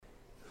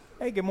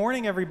Hey, good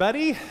morning,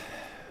 everybody.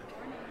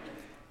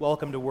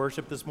 Welcome to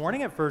worship this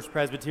morning at First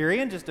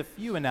Presbyterian. Just a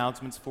few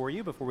announcements for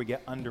you before we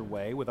get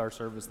underway with our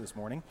service this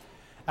morning.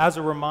 As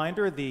a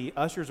reminder, the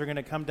ushers are going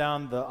to come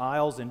down the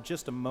aisles in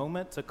just a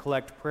moment to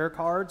collect prayer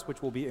cards,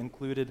 which will be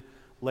included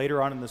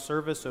later on in the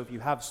service. So if you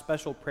have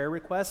special prayer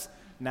requests,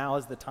 now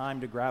is the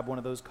time to grab one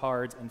of those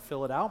cards and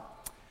fill it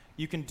out.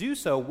 You can do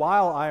so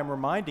while I am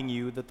reminding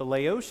you that the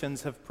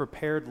Laotians have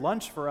prepared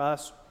lunch for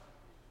us,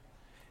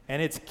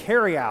 and it's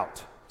carry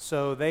out.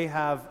 So they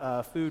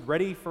have food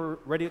ready.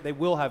 They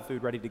will have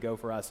food ready to go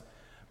for us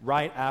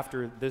right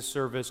after this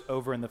service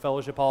over in the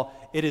fellowship hall.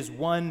 It is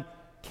one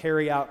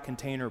carry-out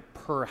container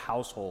per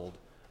household.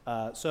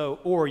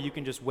 Or you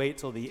can just wait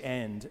till the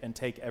end and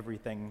take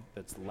everything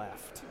that's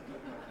left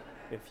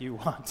if you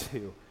want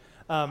to.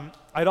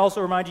 I'd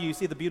also remind you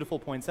see the beautiful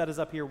poinsettias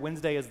up here.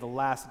 Wednesday is the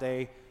last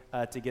day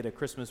to get a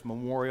Christmas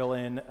memorial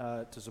in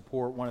to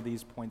support one of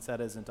these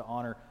poinsettias and to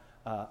honor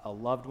a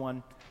loved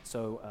one.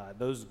 So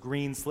those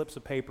green slips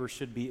of paper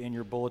should be in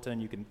your bulletin.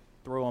 You can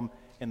throw them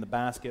in the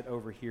basket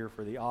over here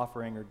for the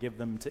offering or give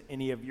them to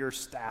any of your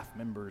staff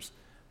members,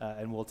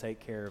 and we'll take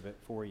care of it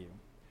for you.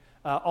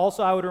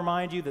 Also, I would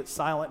remind you that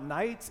Silent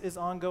Nights is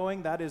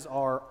ongoing. That is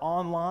our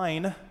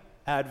online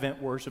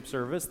Advent worship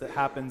service that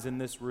happens in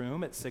this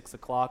room at 6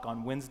 o'clock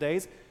on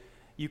Wednesdays.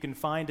 You can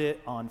find it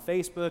on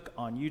Facebook,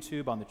 on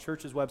YouTube, on the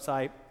church's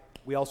website.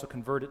 We also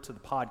convert it to the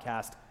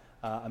podcast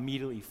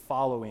immediately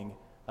following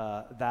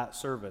that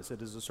service.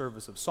 It is a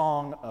service of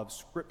song, of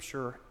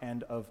scripture,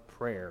 and of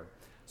prayer.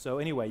 So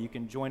anyway, you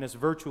can join us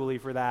virtually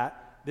for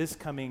that this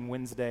coming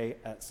Wednesday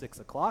at 6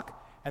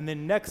 o'clock. And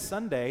then next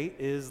Sunday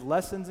is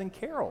Lessons and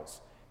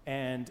Carols.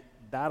 And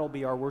that'll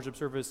be our worship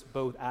service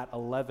both at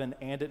 11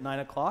 and at 9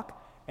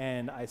 o'clock.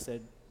 And I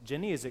said,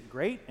 Jenny, is it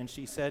great? And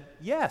she said,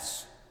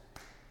 yes.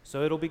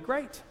 So it'll be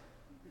great.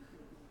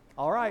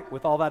 All right,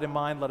 with all that in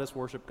mind, let us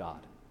worship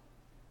God.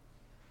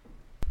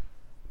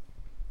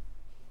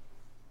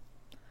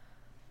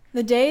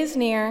 The day is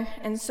near,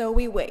 and so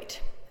we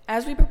wait.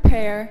 As we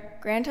prepare,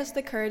 grant us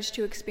the courage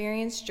to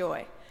experience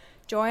joy.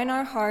 Joy in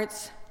our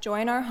hearts,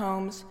 joy in our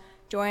homes,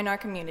 joy in our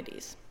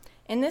communities.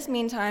 In this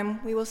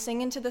meantime, we will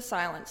sing into the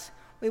silence.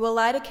 We will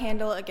light a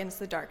candle against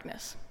the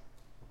darkness.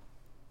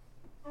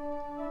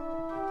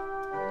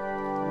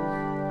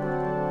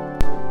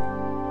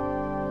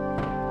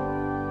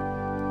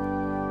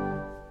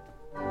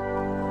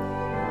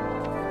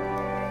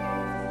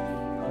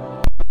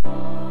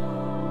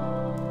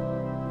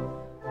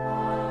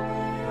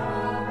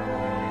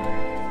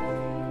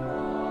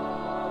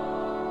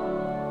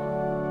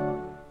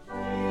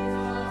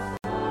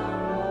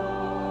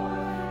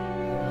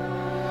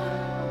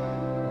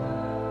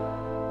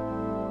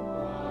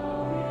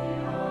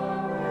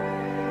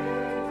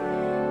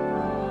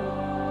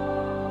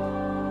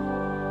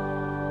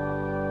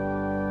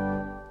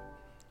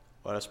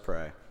 Let us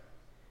pray.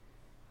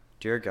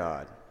 Dear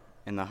God,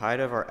 in the height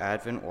of our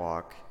Advent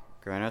walk,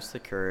 grant us the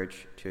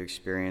courage to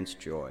experience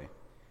joy.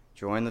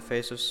 Joy in the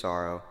face of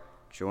sorrow,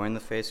 joy in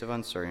the face of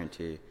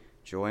uncertainty,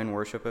 joy in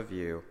worship of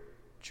you,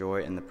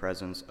 joy in the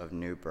presence of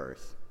new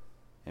birth.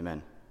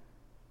 Amen.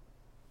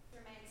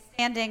 Remain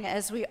standing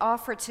as we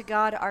offer to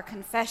God our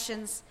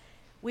confessions.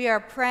 We are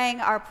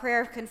praying our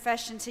prayer of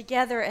confession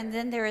together, and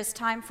then there is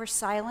time for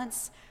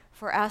silence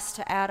for us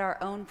to add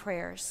our own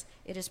prayers.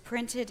 It is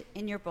printed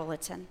in your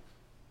bulletin.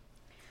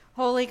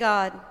 Holy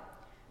God,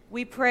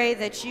 we pray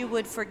that you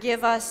would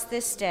forgive us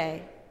this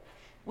day.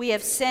 We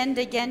have sinned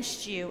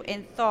against you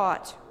in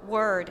thought,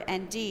 word,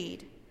 and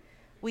deed.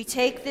 We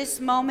take this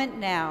moment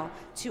now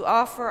to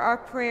offer our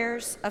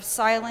prayers of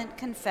silent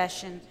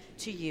confession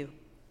to you.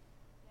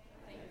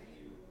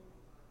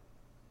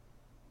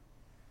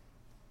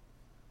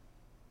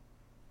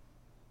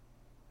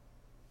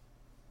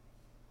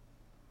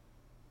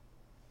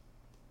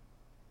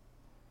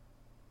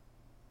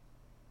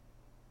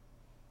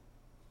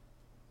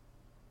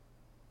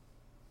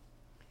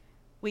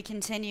 We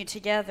continue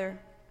together.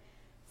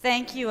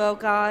 Thank you, O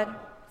God,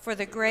 for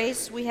the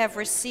grace we have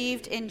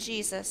received in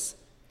Jesus.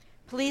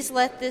 Please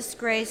let this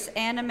grace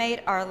animate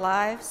our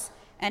lives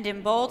and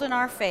embolden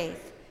our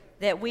faith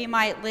that we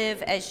might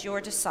live as your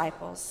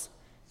disciples.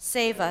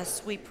 Save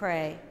us, we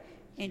pray.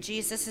 In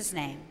Jesus'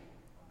 name,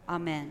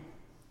 amen.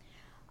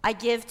 I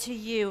give to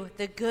you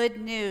the good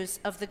news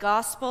of the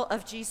gospel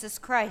of Jesus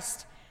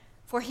Christ,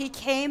 for he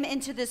came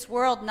into this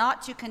world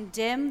not to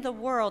condemn the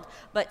world,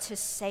 but to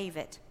save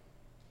it.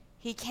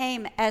 He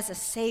came as a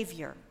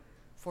savior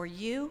for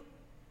you,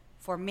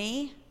 for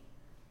me,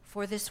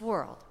 for this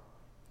world.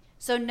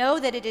 So know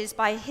that it is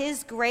by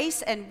his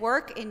grace and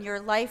work in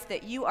your life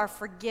that you are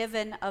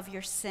forgiven of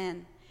your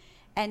sin.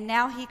 And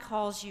now he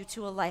calls you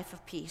to a life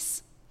of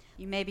peace.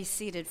 You may be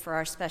seated for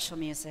our special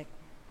music.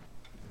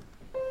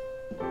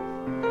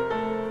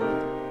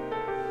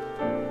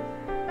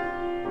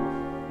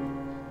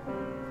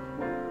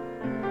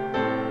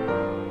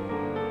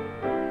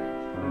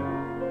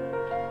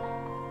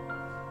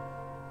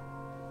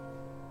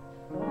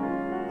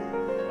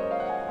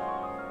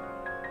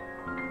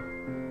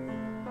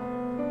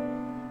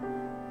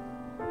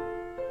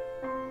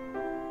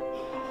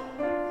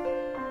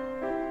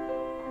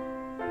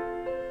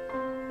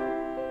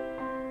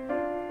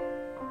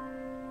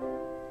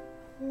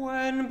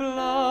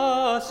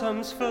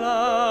 blossoms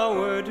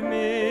flowered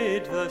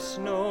mid the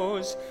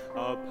snows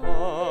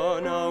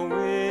upon a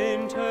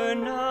winter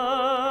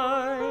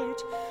night,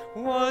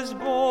 was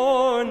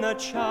born the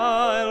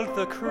child,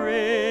 the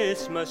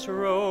Christmas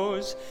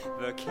rose,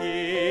 the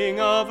King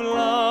of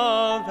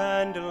love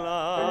and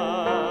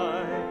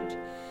light.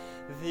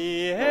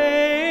 The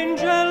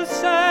angels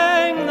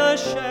sang, the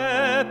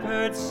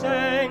shepherds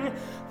sang,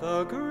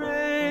 the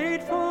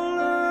grateful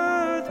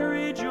earth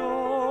rejoiced,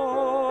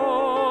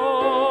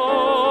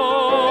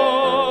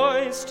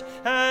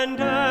 and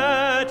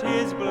at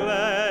his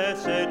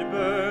blessed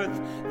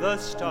birth the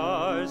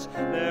stars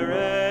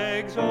their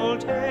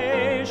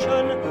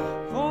exaltation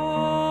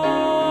voiced.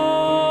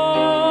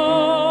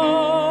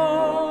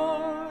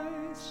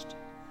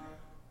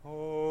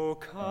 Oh,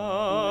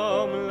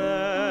 come,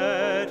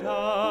 let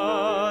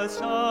us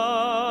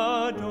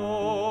adore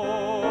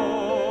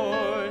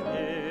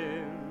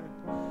him.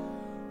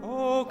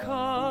 Oh,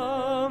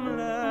 come,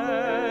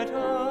 let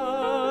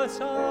us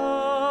adore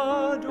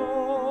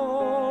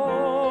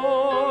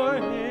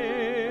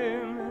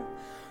him.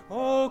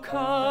 Oh,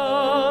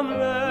 come,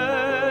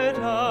 let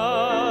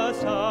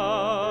us adore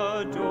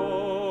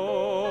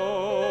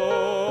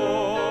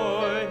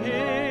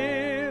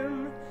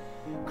him.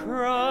 Christ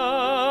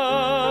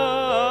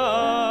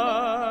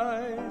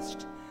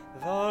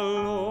the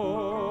Lord.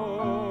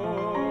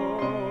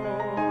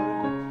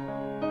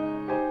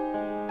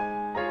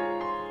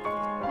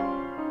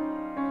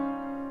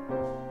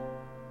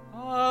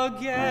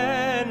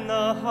 Again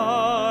the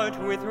heart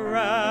with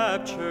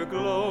rapture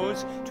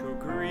glows to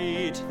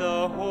greet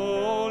the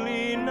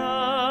holy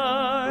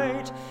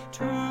night,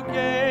 to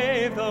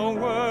give the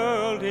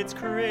world its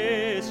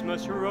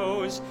Christmas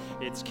rose,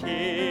 its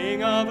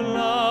King of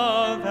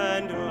love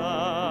and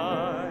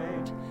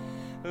light.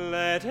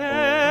 Let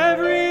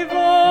every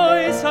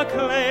voice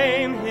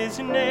acclaim his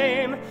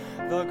name,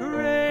 the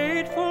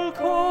grateful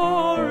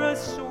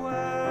chorus swell.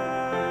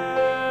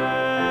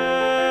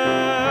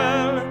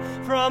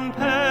 From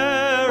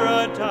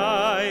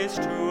paradise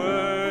to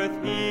earth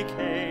he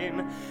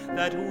came,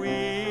 that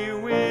we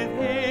with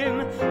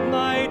him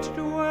might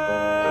dwell.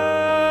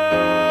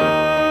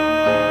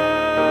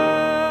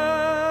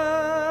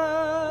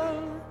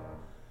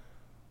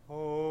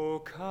 Oh,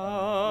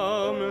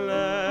 come,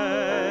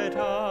 let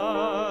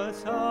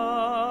us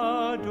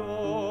adore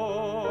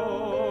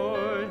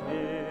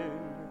him.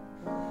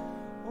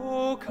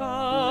 Oh,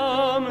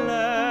 come,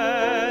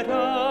 let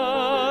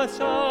us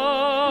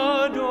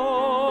adore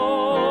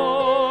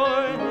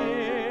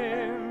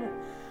him.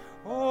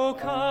 Oh,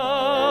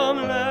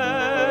 come,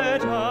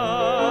 let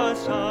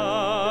us adore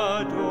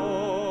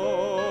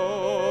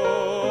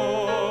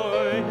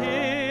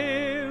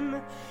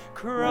him.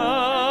 Christ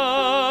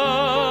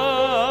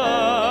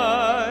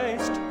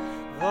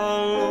the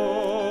Lord.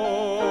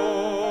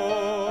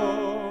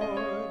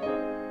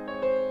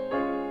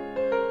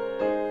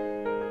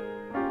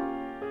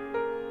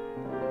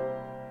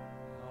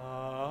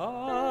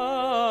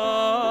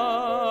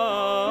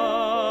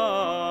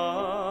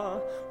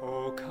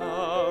 Oh,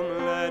 come,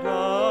 let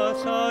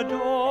us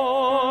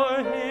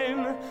adore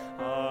him.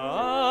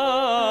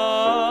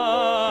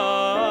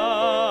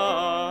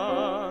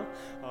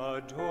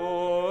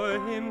 Adore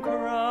him,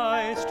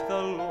 Christ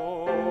the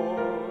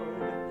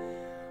Lord.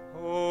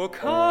 Oh,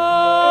 come,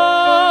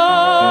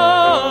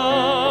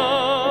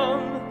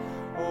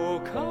 oh,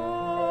 come,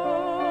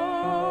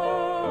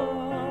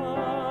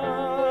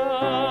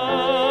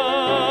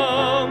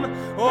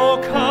 oh,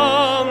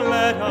 come,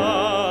 let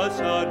us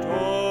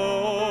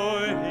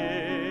adore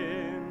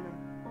him.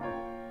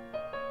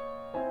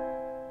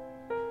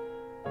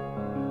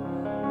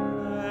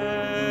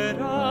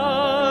 Let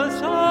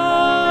us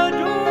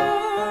adore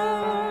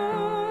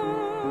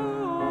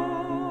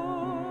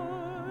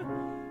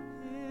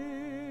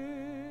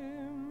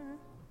him.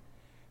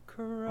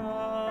 Christ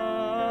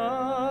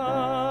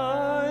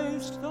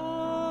the Lord.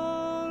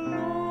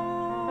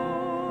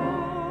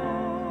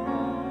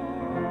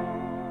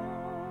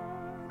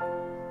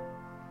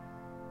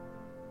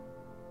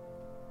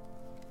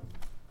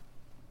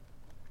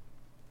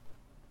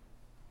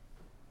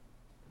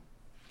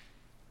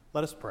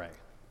 Let us pray.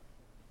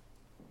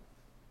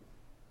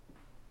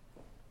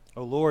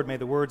 O Lord, may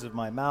the words of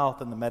my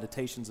mouth and the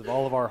meditations of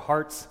all of our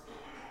hearts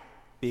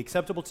be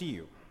acceptable to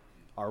you,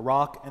 our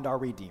rock and our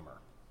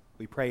redeemer.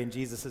 We pray in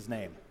Jesus'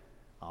 name.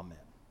 Amen.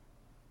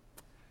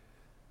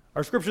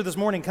 Our scripture this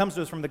morning comes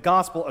to us from the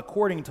Gospel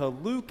according to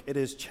Luke. It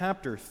is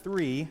chapter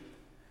 3,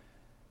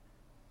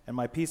 and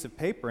my piece of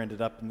paper ended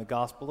up in the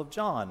Gospel of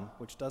John,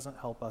 which doesn't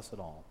help us at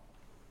all.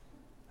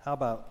 How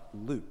about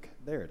Luke?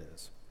 There it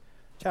is.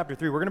 Chapter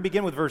 3. We're going to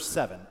begin with verse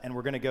 7, and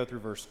we're going to go through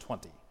verse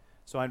 20.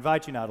 So I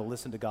invite you now to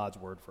listen to God's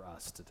word for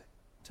us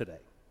today.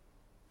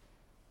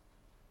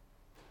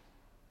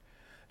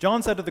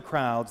 John said to the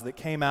crowds that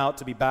came out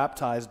to be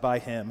baptized by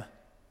him,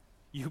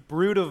 "You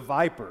brood of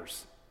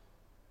vipers,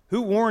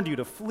 who warned you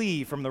to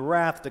flee from the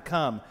wrath to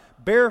come?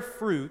 Bear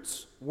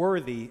fruits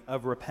worthy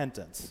of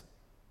repentance.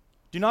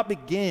 Do not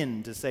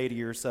begin to say to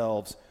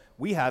yourselves,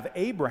 'We have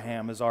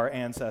Abraham as our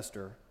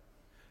ancestor.'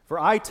 For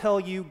I tell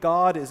you,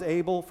 God is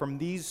able from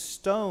these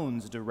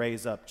stones to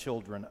raise up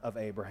children of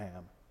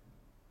Abraham.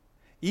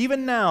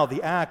 Even now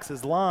the axe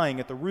is lying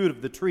at the root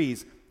of the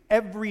trees.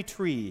 Every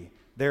tree,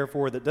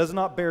 therefore, that does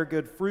not bear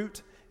good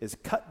fruit is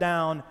cut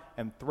down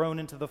and thrown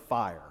into the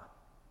fire."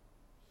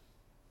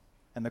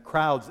 And the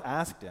crowds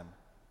asked him,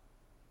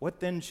 "What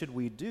then should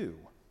we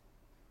do?"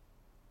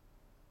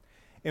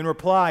 In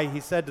reply, he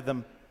said to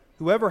them,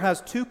 "Whoever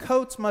has 2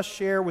 coats must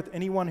share with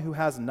anyone who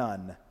has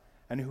none,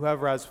 and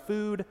whoever has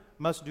food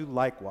must do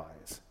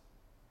likewise."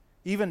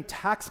 Even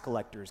tax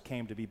collectors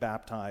came to be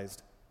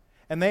baptized,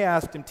 and they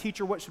asked him,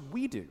 "Teacher, what should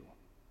we do?"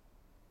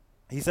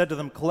 He said to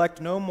them, "Collect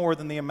no more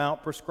than the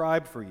amount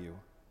prescribed for you."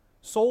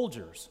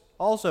 Soldiers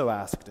also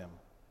asked him,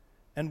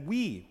 "And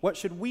we, what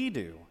should we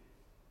do?"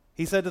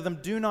 He said to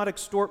them, "Do not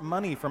extort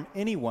money from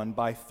anyone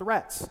by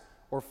threats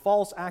or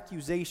false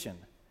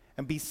accusation,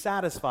 and be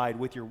satisfied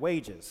with your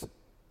wages."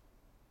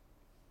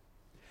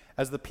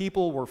 As the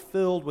people were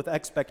filled with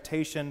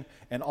expectation,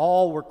 and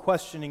all were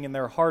questioning in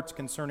their hearts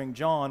concerning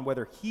John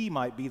whether he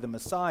might be the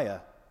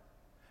Messiah,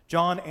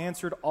 John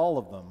answered all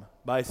of them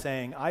by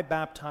saying, "I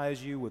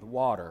baptize you with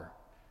water,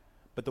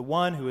 but the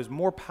one who is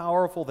more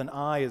powerful than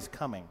I is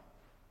coming.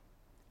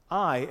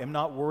 I am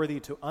not worthy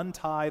to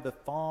untie the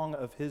thong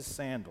of his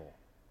sandal.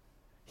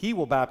 He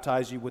will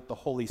baptize you with the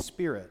Holy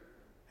Spirit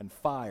and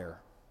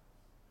fire.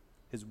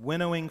 His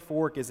winnowing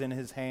fork is in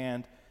his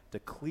hand to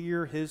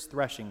clear his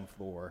threshing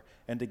floor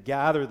and to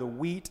gather the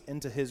wheat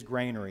into his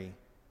granary.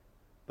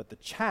 But the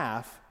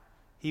chaff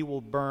he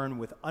will burn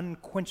with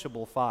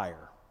unquenchable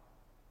fire."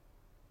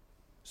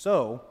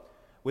 So,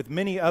 with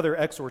many other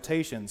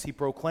exhortations, he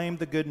proclaimed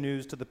the good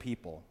news to the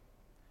people.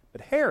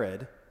 But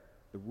Herod,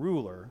 the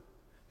ruler,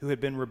 who had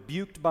been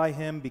rebuked by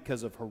him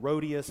because of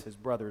Herodias, his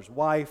brother's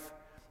wife,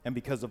 and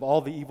because of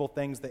all the evil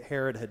things that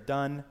Herod had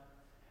done,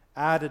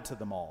 added to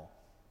them all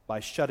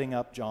by shutting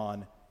up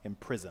John in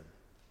prison.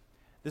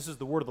 This is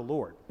the word of the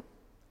Lord.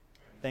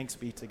 Thanks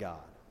be to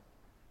God.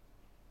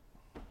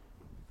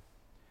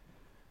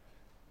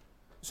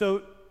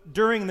 So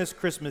during this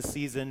Christmas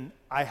season,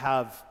 I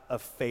have a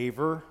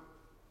favor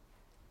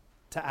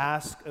to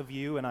ask of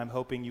you, and I'm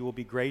hoping you will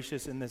be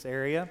gracious in this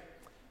area.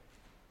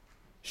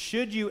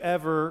 Should you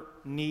ever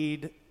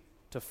need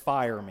to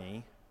fire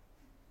me,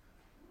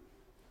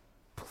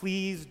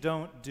 please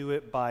don't do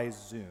it by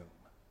Zoom.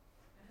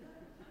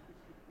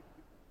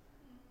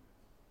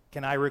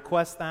 Can I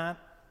request that?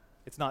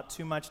 It's not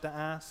too much to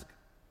ask.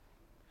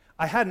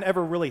 I hadn't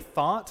ever really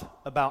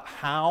thought about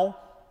how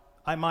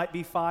I might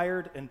be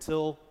fired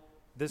until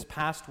this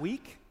past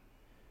week.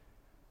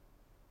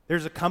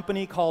 There's a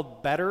company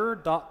called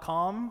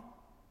Better.com.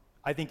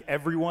 I think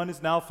everyone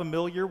is now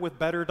familiar with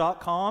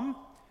Better.com.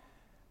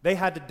 They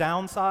had to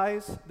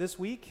downsize this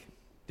week.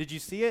 Did you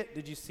see it?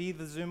 Did you see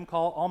the Zoom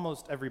call?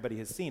 Almost everybody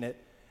has seen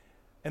it.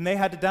 And they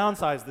had to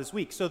downsize this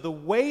week. So the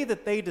way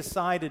that they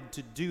decided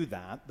to do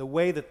that, the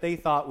way that they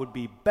thought would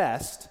be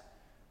best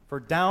for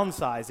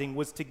downsizing,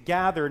 was to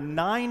gather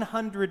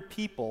 900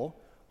 people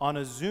on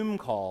a Zoom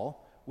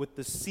call with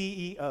the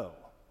CEO.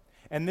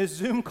 And this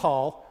Zoom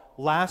call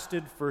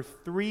lasted for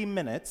 3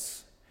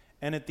 minutes,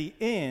 and at the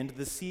end,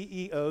 the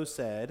CEO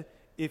said,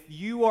 "If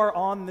you are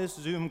on this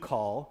Zoom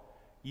call,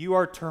 you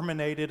are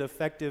terminated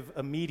effective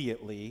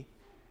immediately,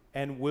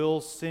 and we'll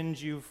send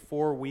you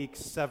 4 weeks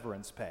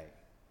severance pay."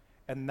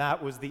 And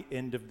that was the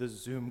end of the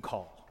Zoom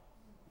call.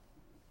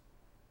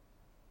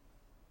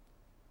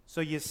 So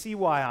you see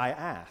why I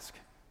ask.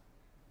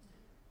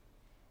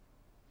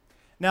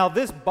 Now,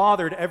 this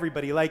bothered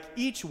everybody. Like,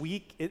 each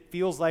week, it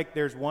feels like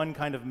there's one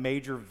kind of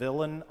major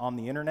villain on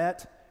the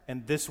internet,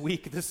 and this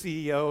week, the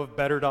CEO of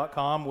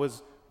Better.com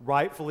was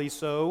rightfully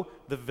so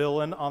the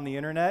villain on the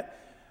internet.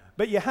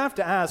 But you have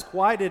to ask,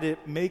 why did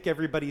it make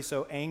everybody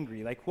so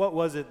angry? Like, what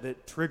was it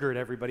that triggered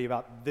everybody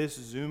about this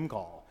Zoom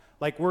call?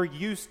 Like, we're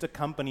used to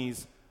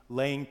companies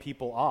laying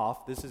people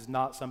off. This is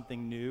not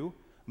something new.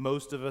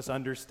 Most of us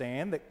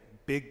understand that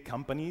big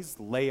companies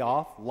lay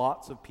off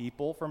lots of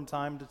people from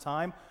time to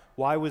time.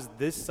 Why was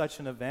this such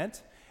an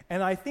event?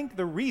 And I think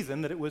the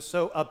reason that it was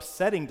so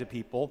upsetting to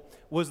people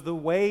was the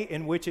way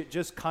in which it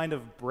just kind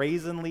of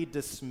brazenly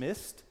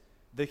dismissed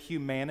the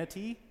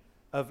humanity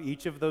of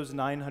each of those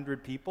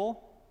 900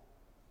 people.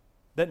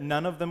 That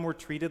none of them were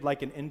treated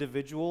like an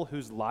individual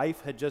whose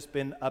life had just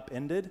been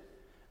upended.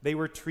 They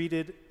were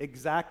treated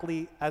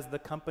exactly as the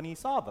company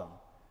saw them,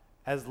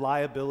 as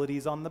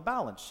liabilities on the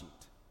balance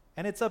sheet.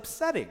 And it's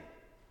upsetting.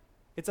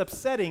 It's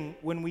upsetting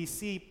when we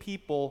see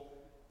people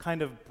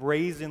kind of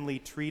brazenly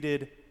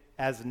treated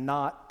as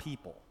not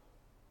people.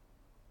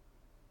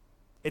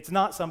 It's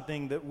not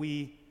something that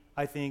we,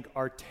 I think,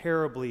 are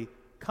terribly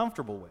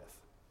comfortable with.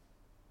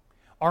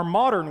 Our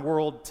modern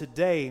world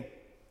today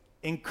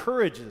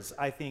encourages,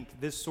 I think,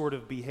 this sort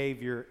of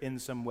behavior in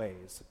some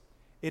ways.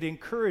 It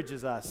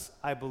encourages us,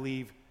 I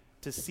believe,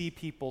 to see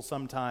people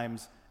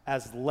sometimes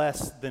as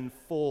less than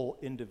full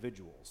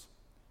individuals.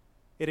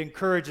 It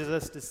encourages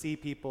us to see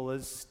people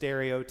as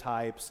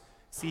stereotypes,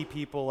 see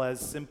people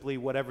as simply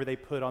whatever they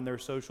put on their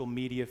social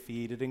media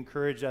feed. It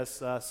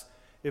encourages us,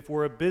 if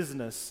we're a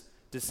business,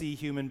 to see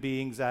human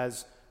beings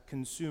as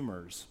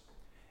consumers.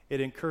 It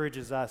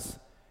encourages us,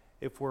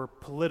 if we're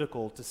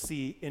political, to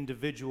see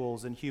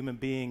individuals and human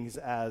beings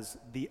as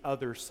the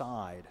other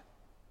side.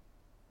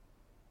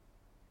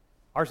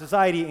 Our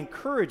society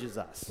encourages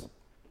us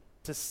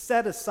to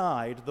set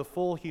aside the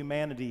full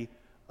humanity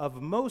of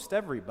most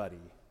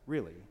everybody,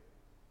 really.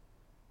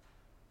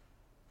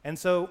 And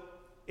so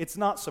it's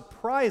not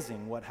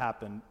surprising what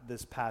happened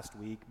this past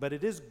week, but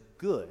it is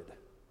good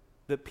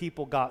that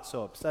people got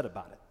so upset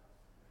about it.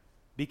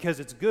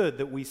 Because it's good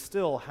that we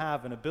still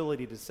have an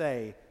ability to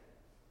say,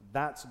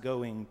 that's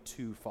going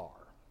too far.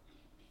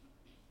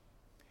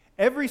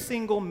 Every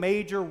single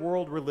major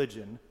world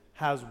religion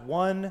has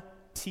one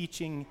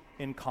teaching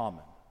in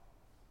common.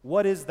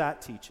 What is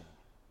that teaching?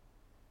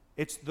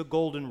 It's the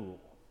golden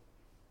rule.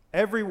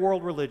 Every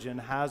world religion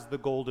has the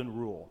golden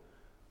rule.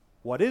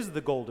 What is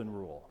the golden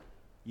rule?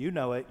 You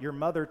know it. Your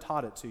mother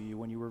taught it to you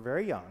when you were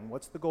very young.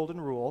 What's the golden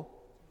rule?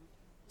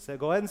 So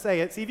go ahead and say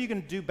it. See if you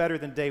can do better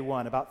than day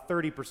one. About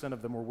 30%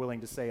 of them were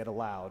willing to say it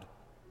aloud.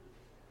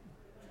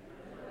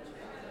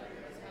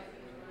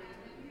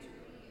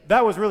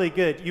 That was really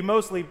good.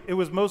 It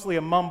was mostly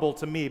a mumble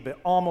to me, but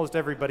almost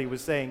everybody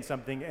was saying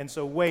something, and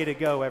so way to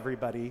go,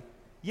 everybody.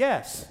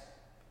 Yes,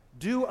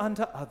 do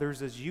unto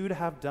others as you'd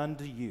have done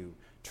to you.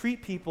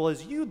 Treat people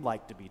as you'd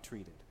like to be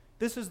treated.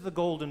 This is the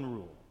golden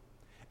rule.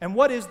 And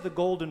what is the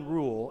golden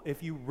rule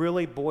if you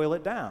really boil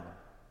it down?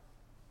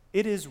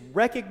 It is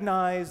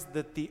recognize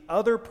that the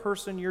other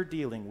person you're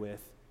dealing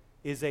with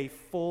is a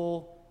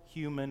full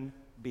human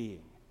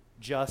being,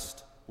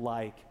 just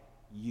like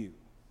you.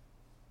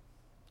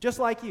 Just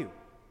like you.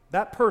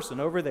 That person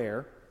over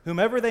there,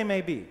 whomever they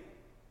may be,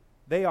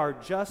 they are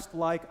just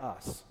like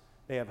us.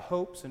 They have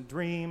hopes and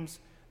dreams.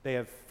 They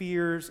have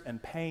fears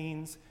and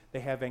pains.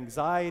 They have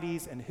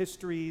anxieties and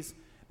histories.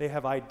 They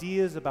have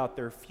ideas about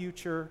their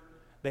future.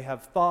 They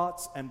have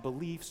thoughts and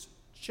beliefs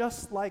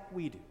just like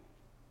we do.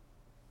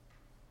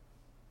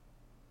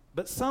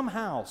 But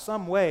somehow,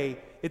 some way,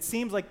 it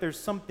seems like there's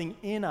something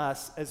in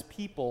us as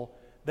people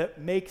that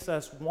makes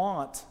us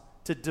want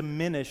to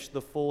diminish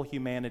the full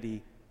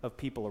humanity of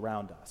people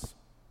around us.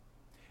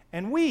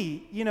 And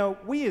we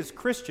as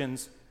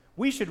Christians,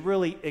 we should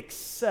really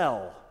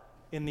excel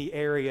in the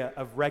area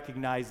of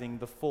recognizing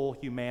the full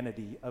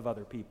humanity of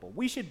other people.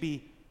 We should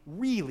be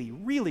really,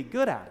 really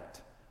good at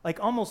it. Like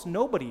almost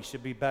nobody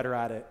should be better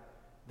at it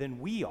than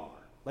we are.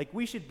 Like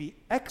we should be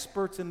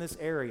experts in this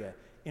area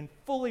in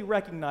fully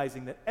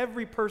recognizing that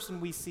every person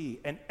we see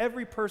and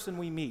every person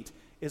we meet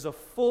is a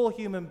full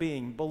human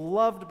being,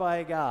 beloved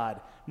by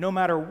God. No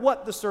matter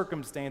what the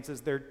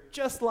circumstances, they're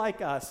just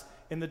like us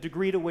in the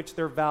degree to which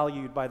they're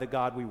valued by the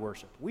God we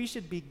worship. We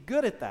should be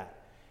good at that.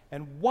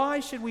 And why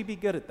should we be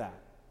good at that?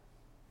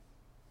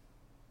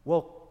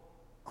 Well,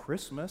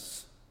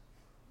 Christmas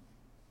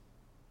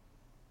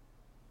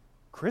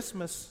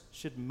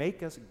should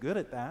make us good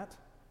at that.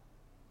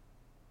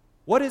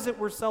 What is it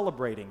we're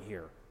celebrating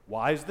here?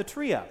 Why is the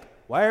tree up?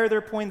 Why are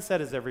there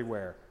poinsettias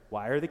everywhere?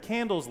 Why are the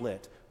candles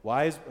lit?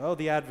 Why is,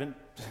 the Advent,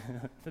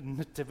 the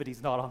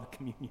nativity's not on the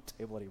communion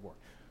table anymore.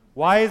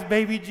 Why is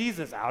baby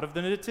Jesus out of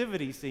the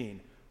nativity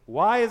scene?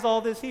 Why is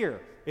all this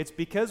here? It's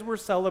because we're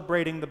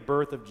celebrating the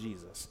birth of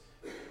Jesus.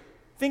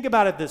 Think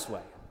about it this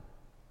way.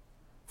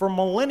 For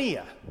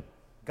millennia,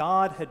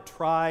 God had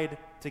tried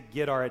to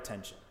get our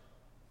attention.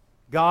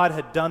 God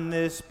had done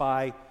this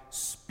by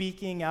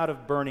speaking out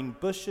of burning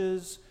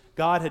bushes.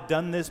 God had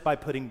done this by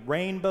putting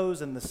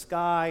rainbows in the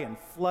sky and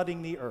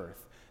flooding the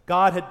earth.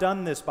 God had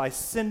done this by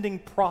sending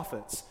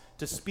prophets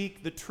to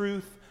speak the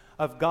truth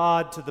of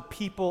God to the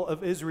people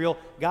of Israel.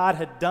 God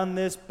had done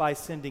this by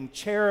sending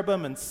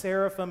cherubim and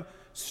seraphim,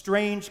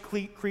 strange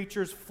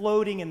creatures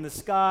floating in the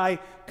sky,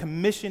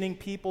 commissioning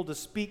people to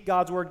speak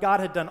God's word.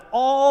 God had done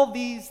all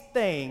these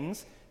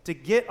things to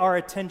get our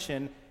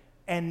attention,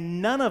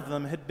 and none of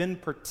them had been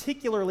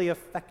particularly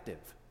effective.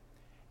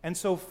 And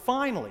so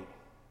finally,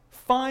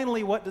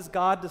 what does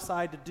God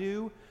decide to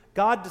do?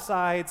 God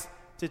decides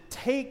to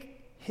take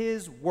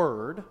His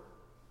word,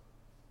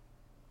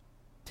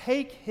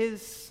 take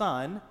His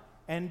Son,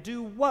 and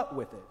do what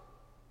with it?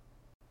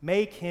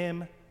 Make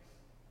Him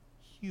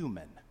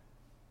human.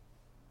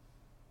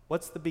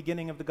 What's the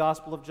beginning of the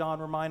Gospel of John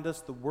remind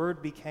us? The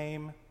Word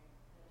became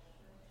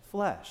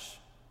flesh.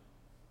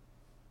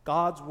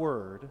 God's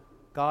Word,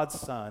 God's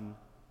Son,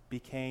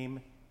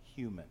 became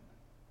human,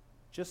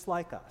 just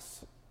like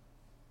us.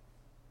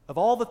 Of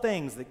all the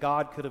things that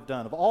God could have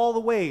done, of all the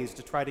ways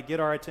to try to get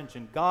our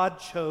attention, God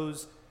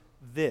chose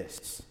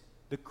this,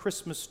 the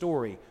Christmas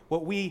story,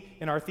 what we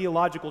in our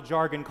theological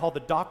jargon call the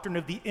doctrine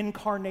of the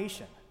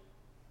incarnation,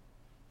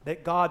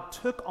 that God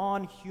took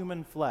on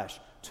human flesh,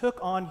 took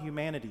on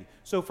humanity.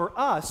 So for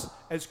us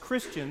as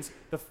Christians,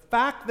 the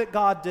fact that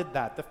God did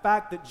that, the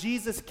fact that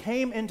Jesus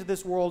came into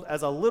this world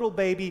as a little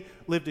baby,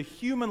 lived a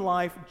human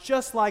life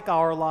just like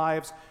our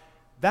lives,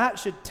 that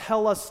should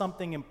tell us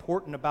something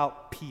important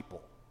about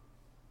people.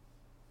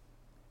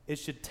 It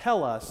should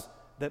tell us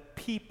that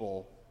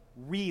people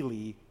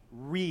really,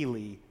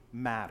 really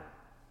matter,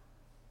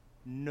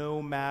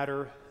 no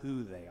matter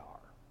who they are.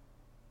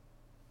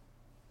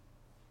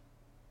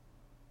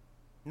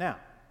 Now,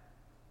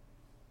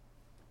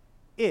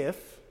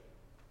 if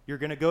you're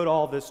going to go to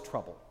all this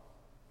trouble,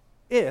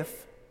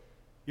 if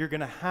you're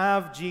going to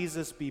have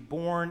Jesus be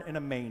born in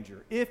a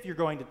manger, if you're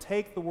going to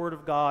take the Word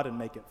of God and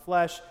make it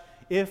flesh,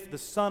 if the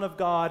Son of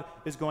God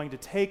is going to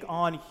take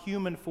on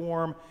human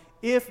form,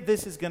 if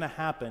this is going to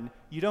happen,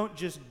 you don't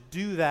just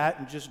do that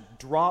and just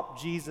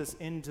drop Jesus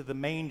into the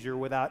manger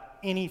without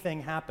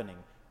anything happening.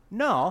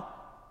 No,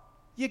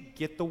 you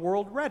get the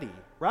world ready,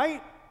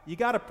 right? You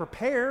got to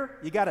prepare.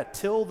 You got to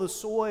till the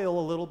soil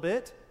a little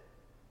bit.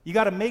 You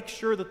got to make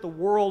sure that the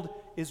world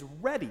is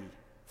ready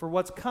for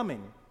what's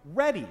coming,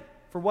 ready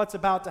for what's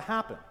about to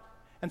happen.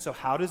 And so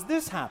how does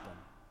this happen?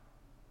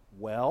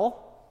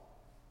 Well,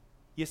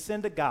 you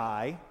send a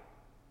guy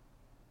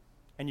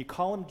and you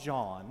call him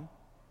John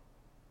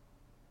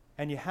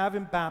and you have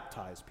him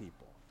baptize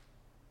people.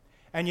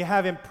 And you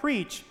have him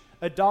preach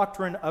a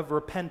doctrine of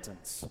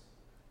repentance.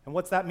 And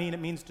what's that mean?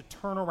 It means to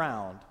turn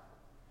around.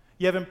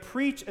 You have him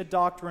preach a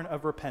doctrine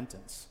of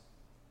repentance.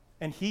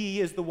 And he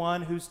is the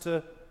one who's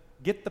to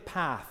get the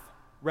path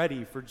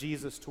ready for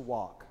Jesus to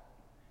walk.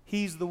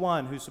 He's the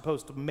one who's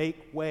supposed to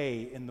make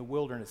way in the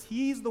wilderness.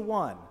 He's the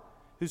one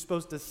who's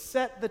supposed to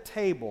set the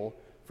table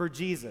for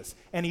Jesus.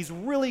 And he's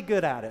really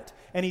good at it.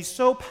 And he's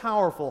so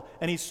powerful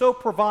and he's so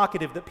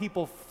provocative that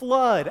people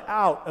flood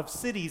out of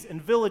cities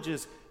and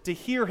villages to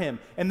hear him.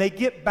 And they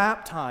get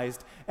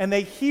baptized and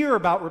they hear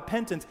about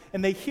repentance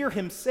and they hear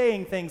him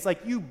saying things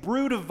like, "You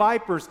brood of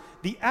vipers,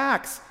 the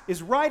axe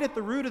is right at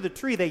the root of the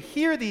tree." They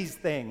hear these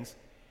things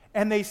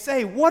and they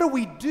say, "What do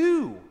we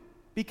do?"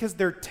 Because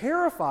they're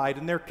terrified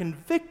and they're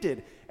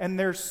convicted and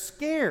they're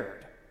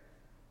scared.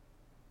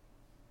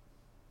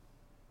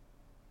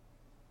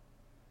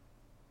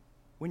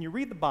 When you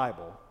read the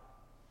Bible,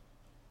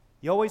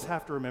 you always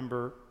have to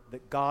remember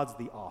that God's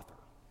the author.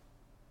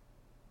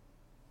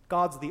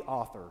 God's the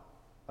author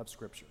of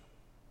Scripture.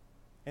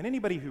 And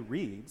anybody who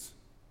reads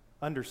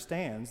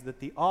understands that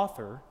the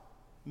author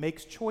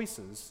makes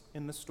choices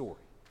in the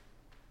story.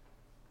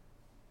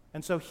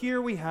 And so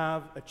here we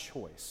have a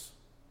choice.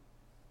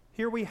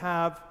 Here we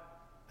have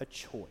a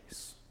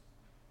choice.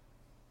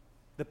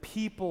 The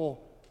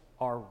people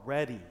are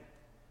ready.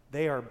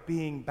 They are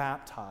being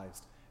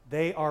baptized.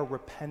 They are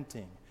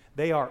repenting.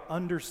 They are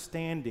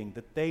understanding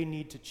that they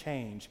need to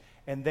change.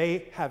 And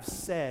they have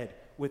said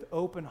with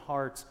open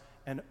hearts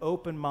and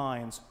open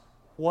minds,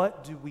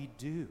 what do we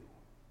do?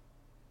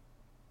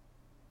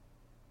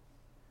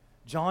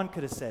 John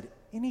could have said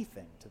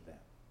anything to them.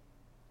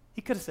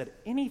 He could have said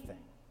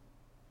anything.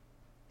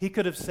 He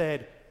could have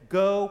said,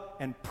 "Go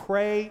and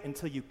pray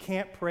until you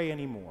can't pray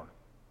anymore."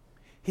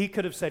 He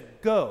could have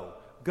said, go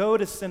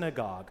to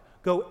synagogue.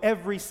 Go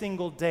every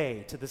single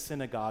day to the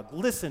synagogue.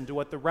 Listen to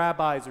what the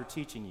rabbis are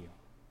teaching you.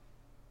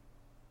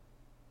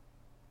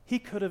 He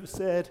could have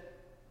said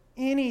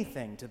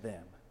anything to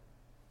them.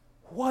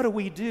 What do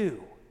we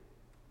do?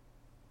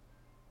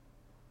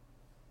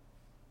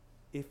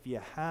 If you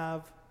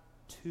have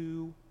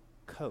 2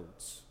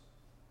 coats,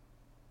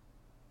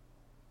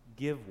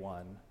 give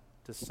one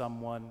to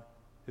someone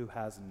who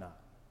has none.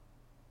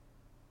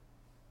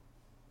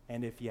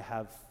 And if you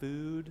have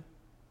food,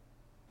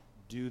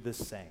 do the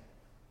same.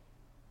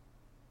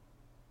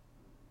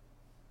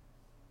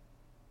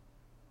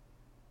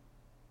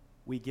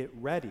 We get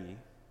ready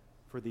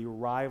for the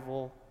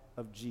arrival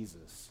of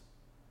Jesus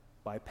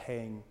by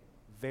paying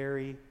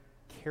very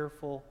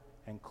careful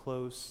and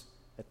close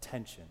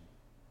attention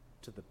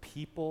to the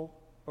people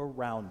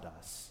around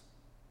us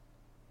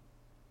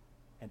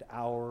and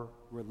our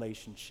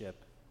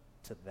relationship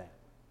to them.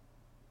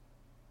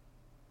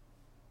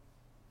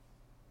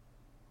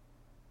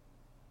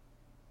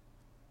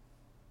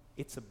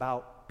 It's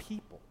about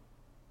people.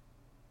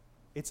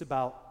 It's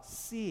about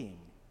seeing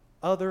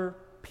other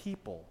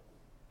people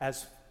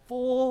as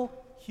full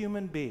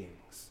human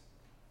beings.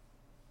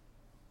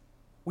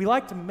 We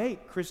like to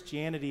make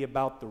Christianity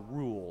about the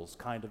rules,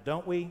 kind of,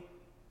 don't we?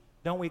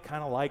 Don't we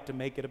kind of like to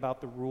make it about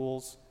the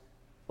rules?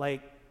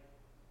 Like,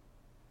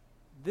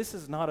 this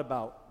is not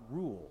about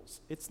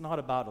rules. It's not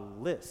about a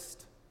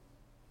list.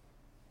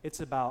 It's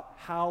about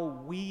how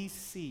we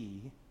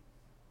see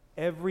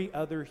every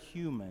other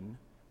human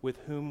with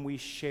whom we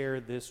share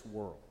this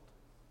world.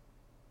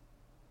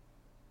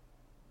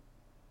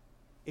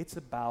 It's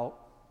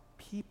about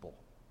people.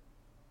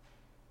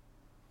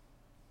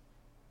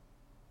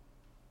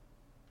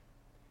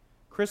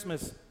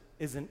 Christmas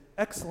is an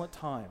excellent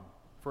time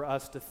for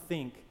us to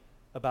think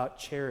about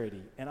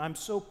charity, and I'm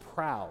so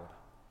proud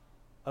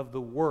of the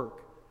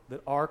work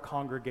that our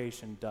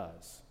congregation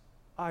does.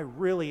 I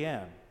really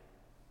am.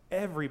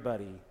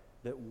 Everybody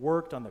that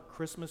worked on the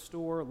Christmas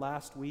store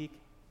last week,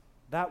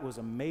 that was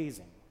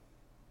amazing.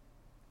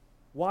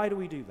 Why do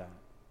we do that?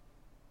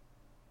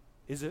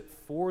 Is it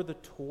for the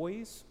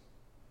toys?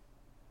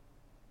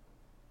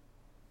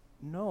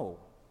 No.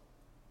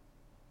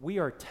 We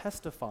are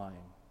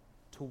testifying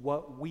to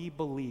what we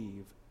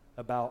believe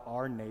about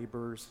our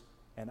neighbors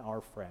and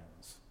our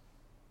friends.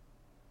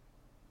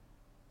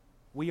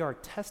 We are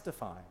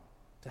testifying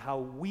to how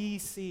we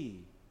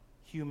see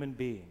human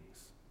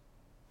beings.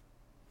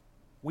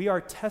 We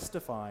are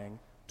testifying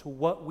to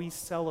what we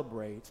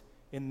celebrate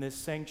in this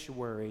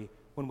sanctuary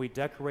when we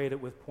decorate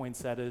it with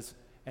poinsettias,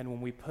 and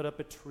when we put up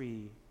a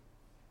tree,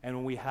 and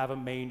when we have a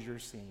manger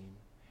scene,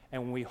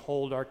 and when we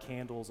hold our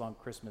candles on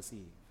Christmas Eve.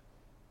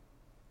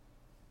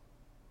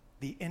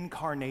 The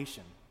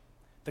incarnation,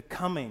 the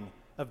coming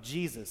of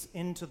Jesus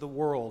into the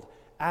world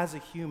as a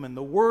human,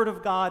 the Word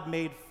of God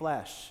made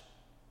flesh,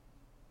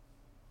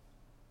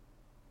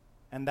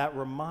 and that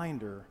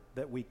reminder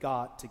that we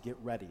got to get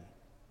ready.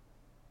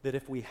 That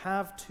if we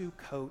have 2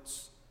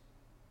 coats,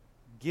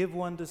 give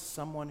one to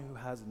someone who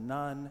has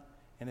none,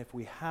 and if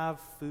we have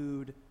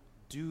food,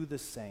 do the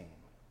same.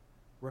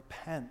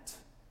 Repent.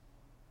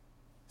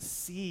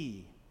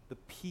 See the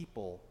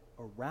people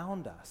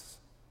around us,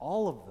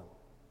 all of them,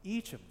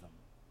 each of them.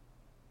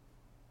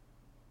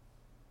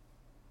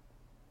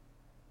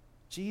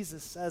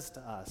 Jesus says to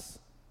us,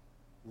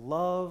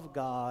 love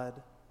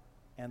God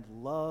and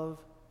love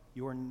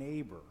your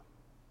neighbor.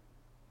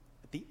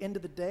 At the end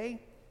of the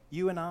day,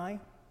 you and I,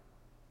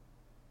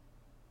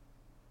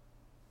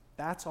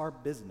 that's our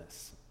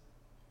business.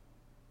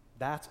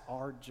 That's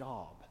our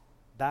job.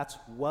 That's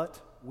what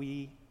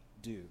we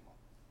do.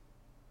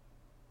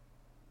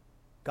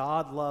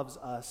 God loves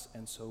us,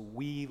 and so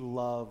we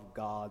love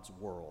God's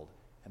world.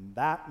 And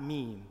that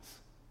means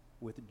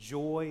with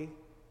joy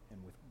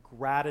and with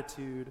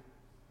gratitude,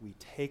 we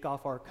take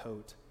off our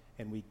coat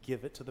and we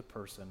give it to the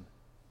person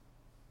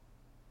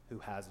who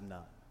has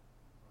none,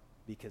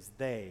 because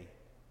they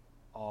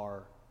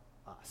are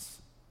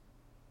us.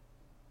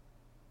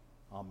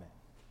 Amen.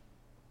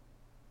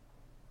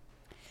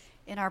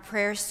 In our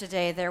prayers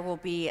today, there will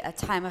be a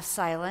time of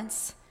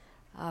silence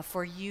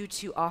for you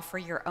to offer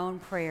your own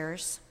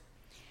prayers.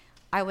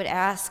 I would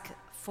ask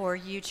for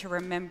you to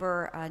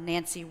remember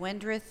Nancy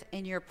Windrith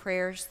in your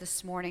prayers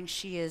this morning.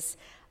 She is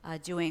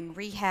doing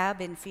rehab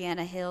in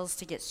Fianna Hills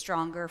to get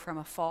stronger from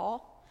a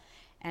fall.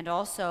 And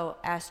also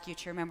ask you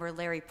to remember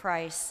Larry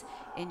Price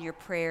in your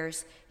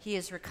prayers. He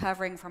is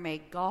recovering from a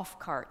golf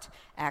cart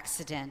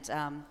accident,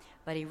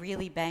 but he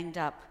really banged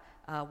up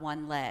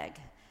one leg.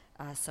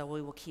 So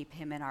we will keep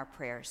him in our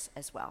prayers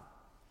as well.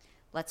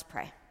 Let's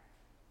pray.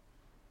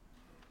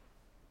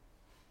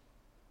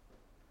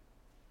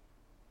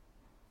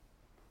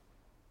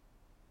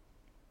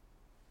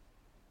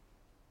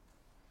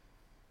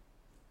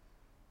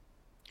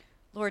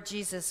 Lord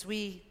Jesus,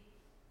 we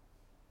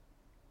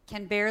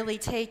can barely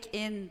take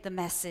in the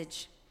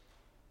message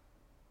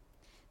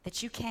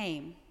that you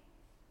came.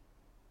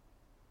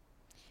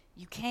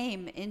 You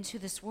came into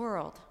this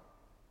world.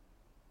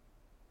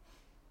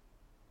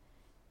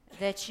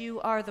 That you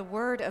are the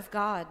Word of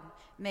God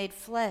made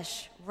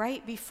flesh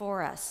right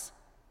before us.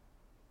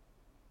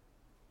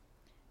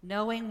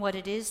 Knowing what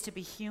it is to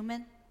be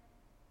human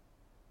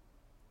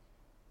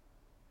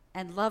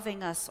and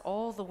loving us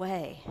all the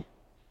way.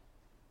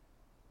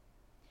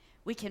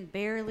 We can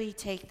barely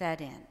take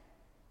that in.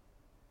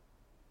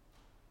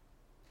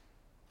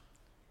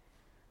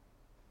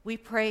 We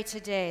pray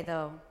today,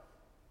 though,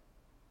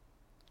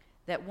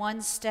 that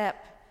one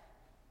step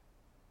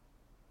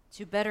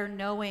to better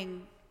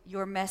knowing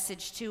your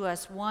message to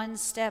us, one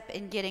step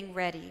in getting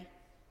ready,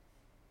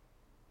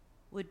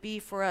 would be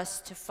for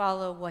us to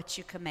follow what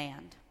you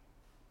command.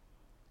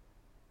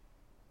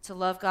 To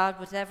love God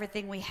with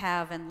everything we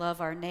have and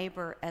love our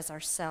neighbor as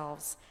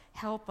ourselves.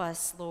 Help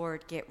us,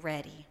 Lord, get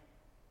ready.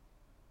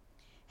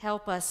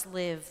 Help us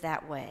live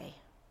that way.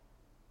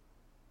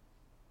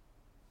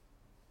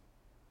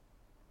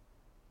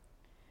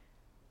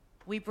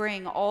 We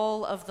bring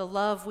all of the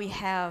love we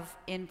have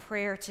in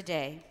prayer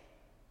today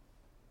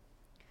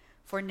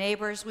for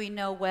neighbors we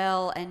know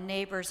well and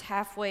neighbors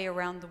halfway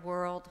around the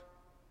world.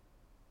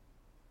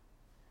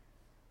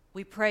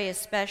 We pray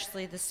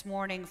especially this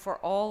morning for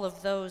all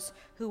of those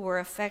who were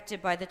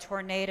affected by the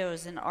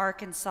tornadoes in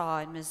Arkansas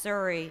and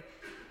Missouri,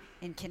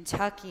 in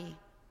Kentucky.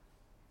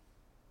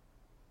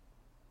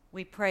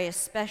 We pray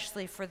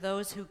especially for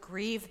those who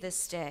grieve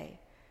this day,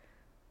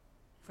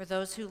 for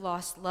those who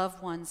lost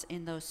loved ones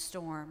in those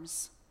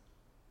storms.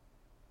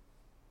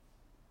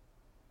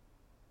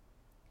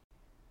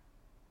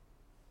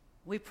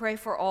 We pray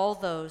for all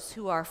those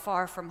who are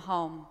far from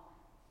home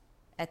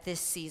at this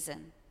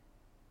season,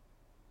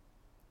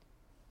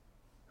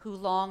 who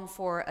long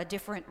for a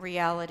different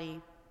reality,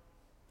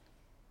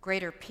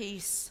 greater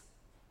peace,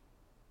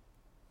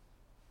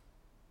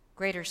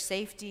 greater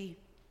safety,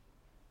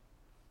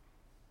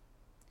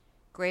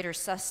 greater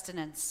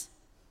sustenance.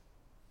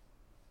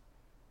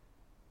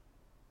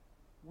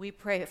 We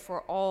pray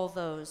for all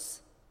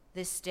those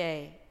this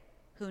day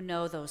who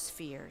know those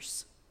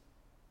fears.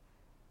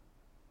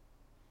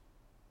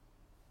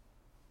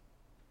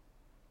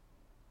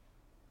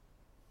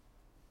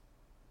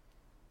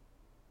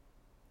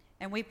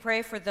 And we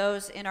pray for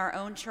those in our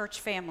own church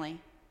family.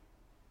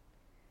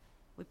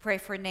 We pray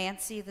for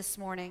Nancy this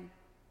morning,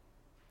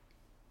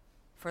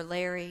 for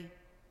Larry.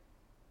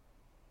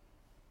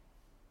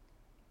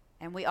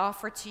 And we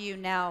offer to you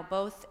now,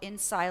 both in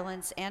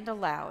silence and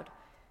aloud,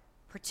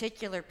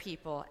 particular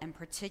people and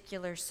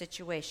particular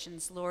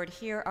situations. Lord,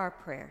 hear our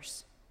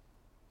prayers.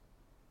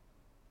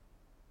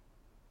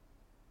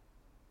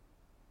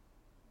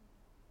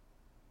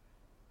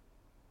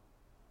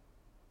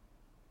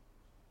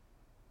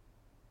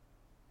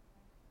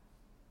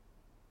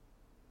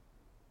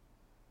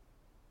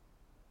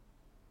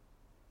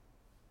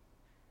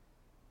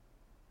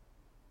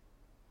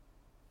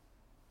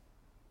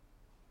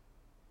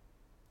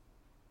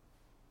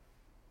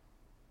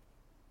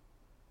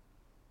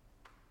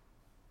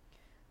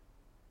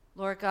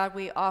 Lord God,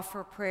 we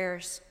offer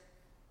prayers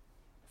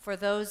for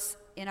those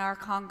in our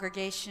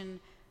congregation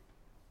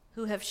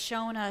who have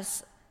shown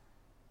us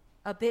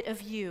a bit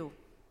of you,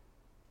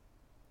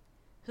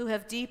 who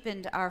have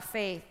deepened our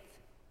faith.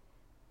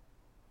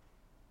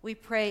 We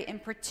pray in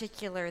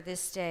particular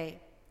this day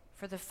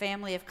for the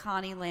family of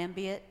Connie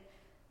Lambiot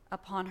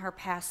upon her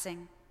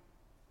passing.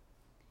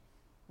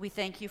 We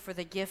thank you for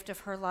the gift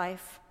of her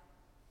life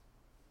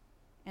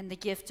and the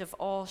gift of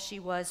all she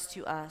was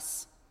to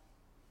us.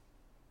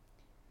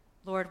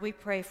 Lord, we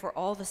pray for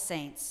all the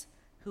saints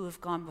who have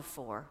gone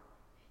before.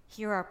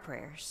 Hear our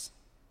prayers.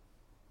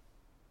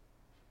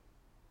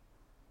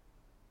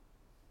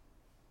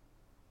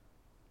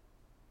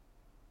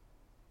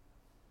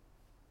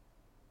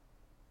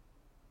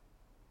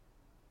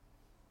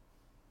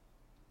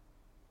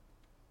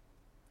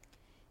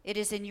 It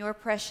is in your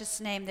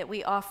precious name that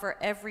we offer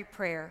every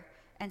prayer,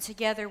 and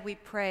together we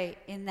pray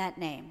in that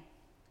name.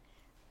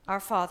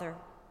 Our Father,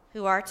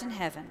 who art in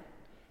heaven,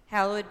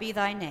 hallowed be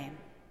thy name.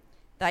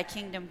 Thy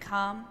kingdom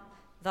come,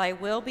 thy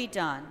will be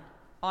done,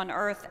 on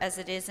earth as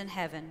it is in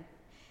heaven.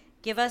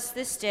 Give us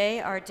this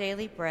day our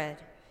daily bread,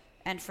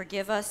 and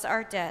forgive us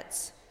our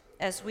debts,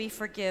 as we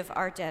forgive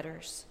our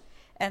debtors.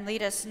 And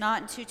lead us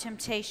not into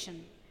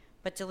temptation,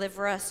 but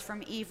deliver us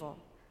from evil.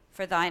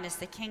 For thine is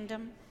the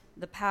kingdom,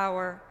 the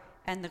power,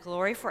 and the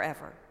glory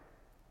forever.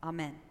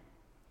 Amen.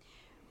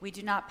 We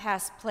do not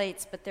pass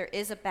plates, but there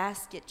is a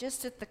basket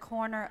just at the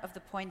corner of the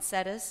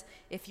poinsettias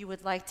if you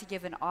would like to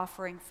give an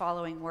offering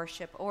following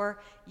worship, or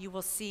you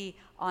will see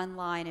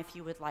online if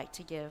you would like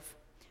to give.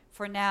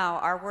 For now,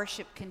 our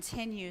worship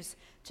continues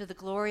to the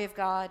glory of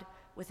God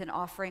with an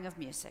offering of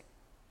music.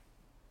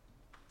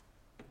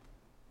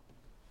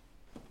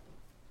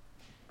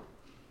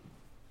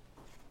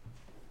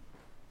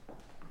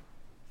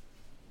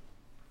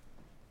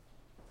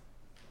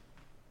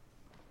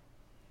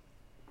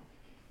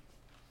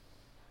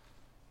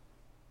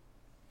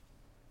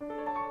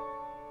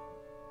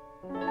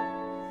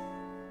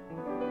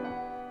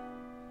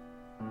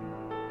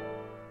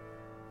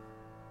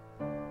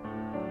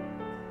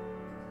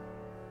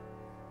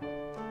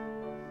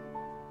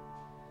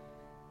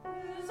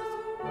 This is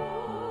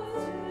a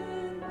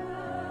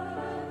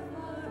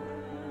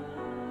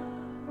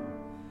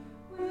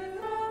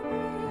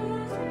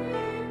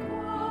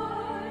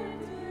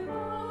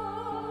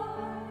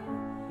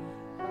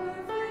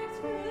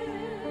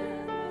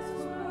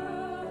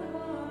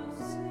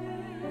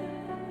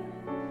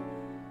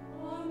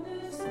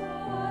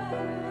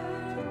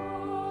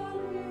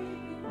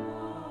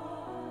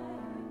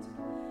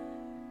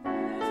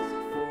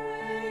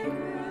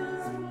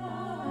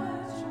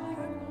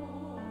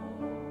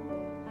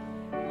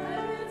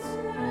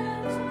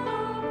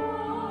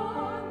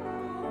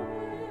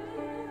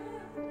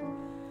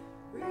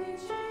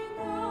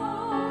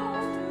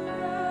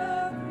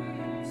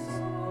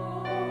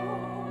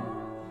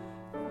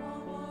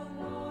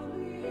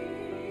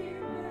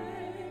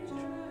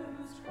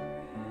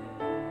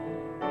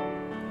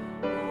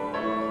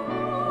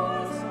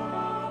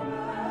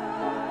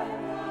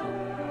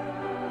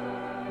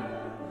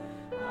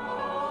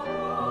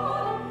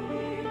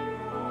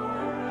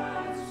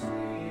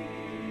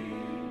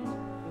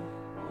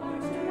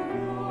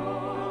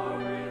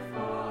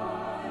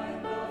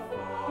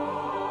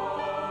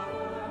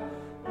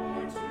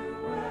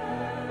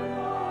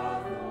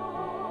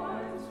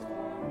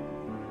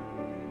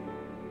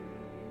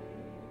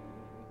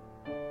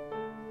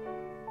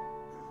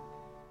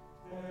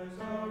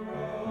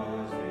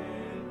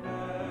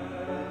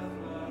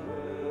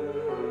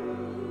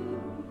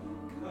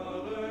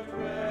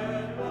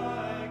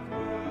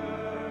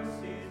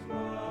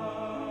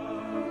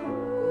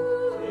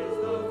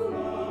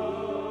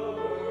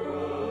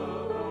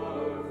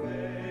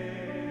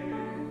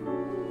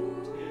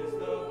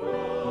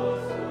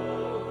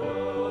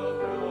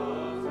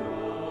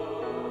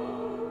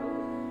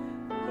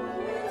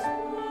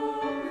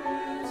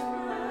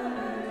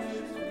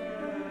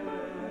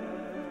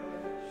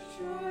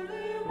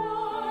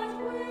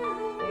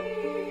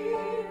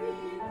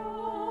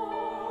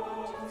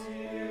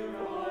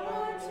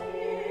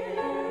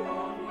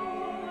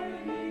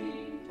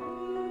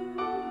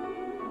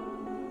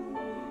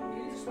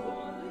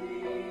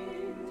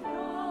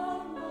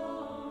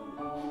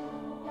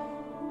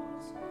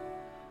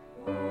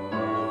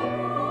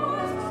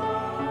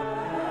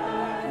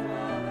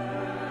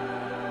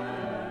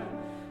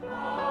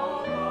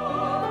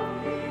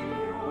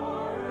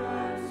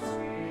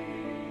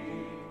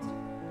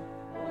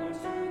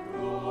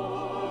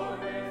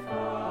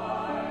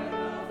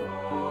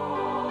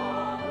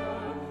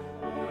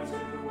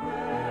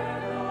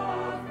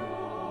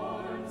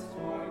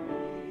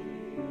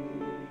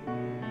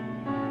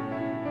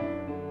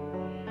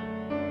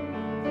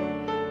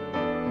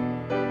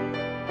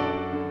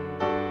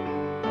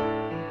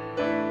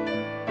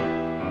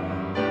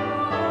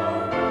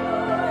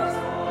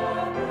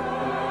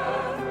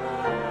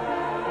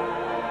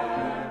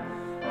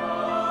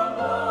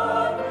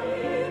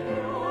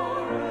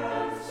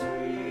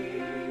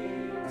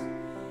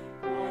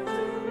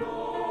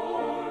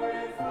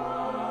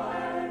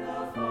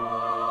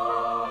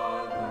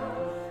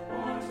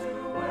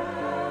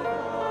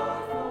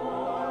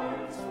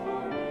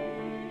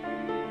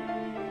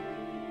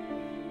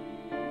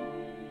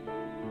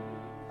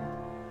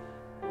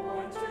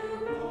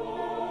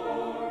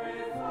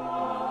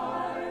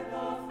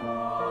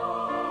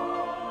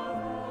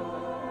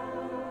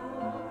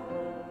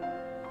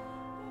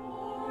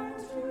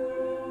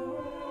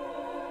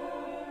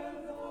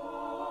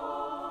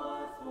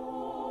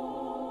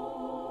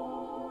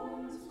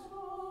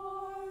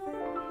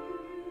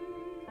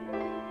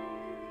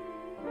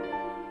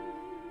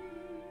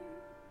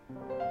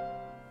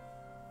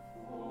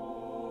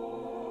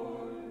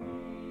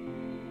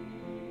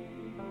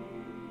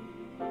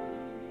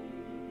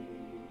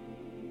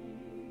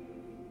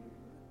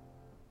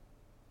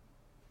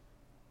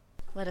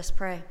Let us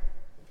pray.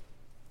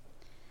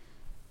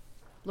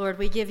 Lord,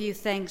 we give you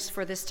thanks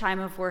for this time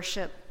of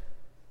worship,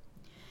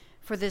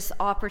 for this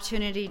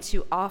opportunity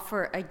to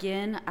offer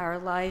again our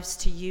lives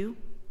to you.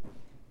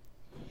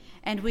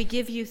 And we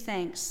give you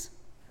thanks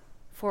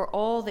for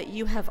all that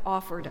you have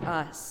offered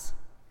us,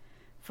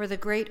 for the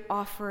great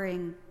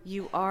offering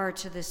you are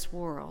to this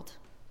world.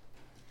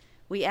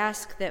 We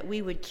ask that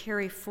we would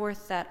carry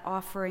forth that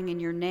offering in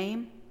your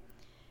name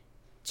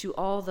to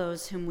all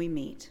those whom we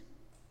meet.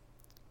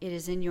 It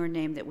is in your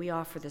name that we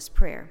offer this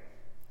prayer.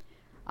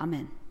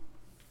 Amen.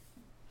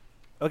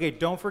 Okay,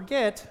 don't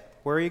forget,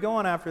 where are you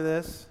going after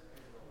this?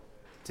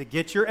 To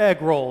get your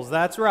egg rolls.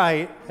 That's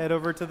right. Head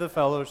over to the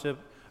fellowship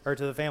or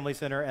to the Family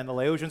Center, and the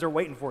Laotians are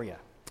waiting for you.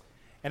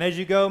 And as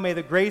you go, may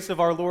the grace of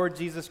our Lord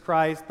Jesus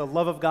Christ, the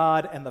love of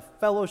God, and the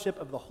fellowship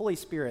of the Holy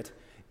Spirit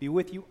be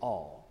with you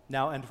all,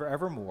 now and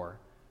forevermore.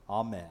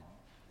 Amen.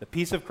 The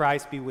peace of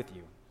Christ be with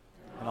you,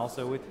 and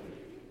also with you.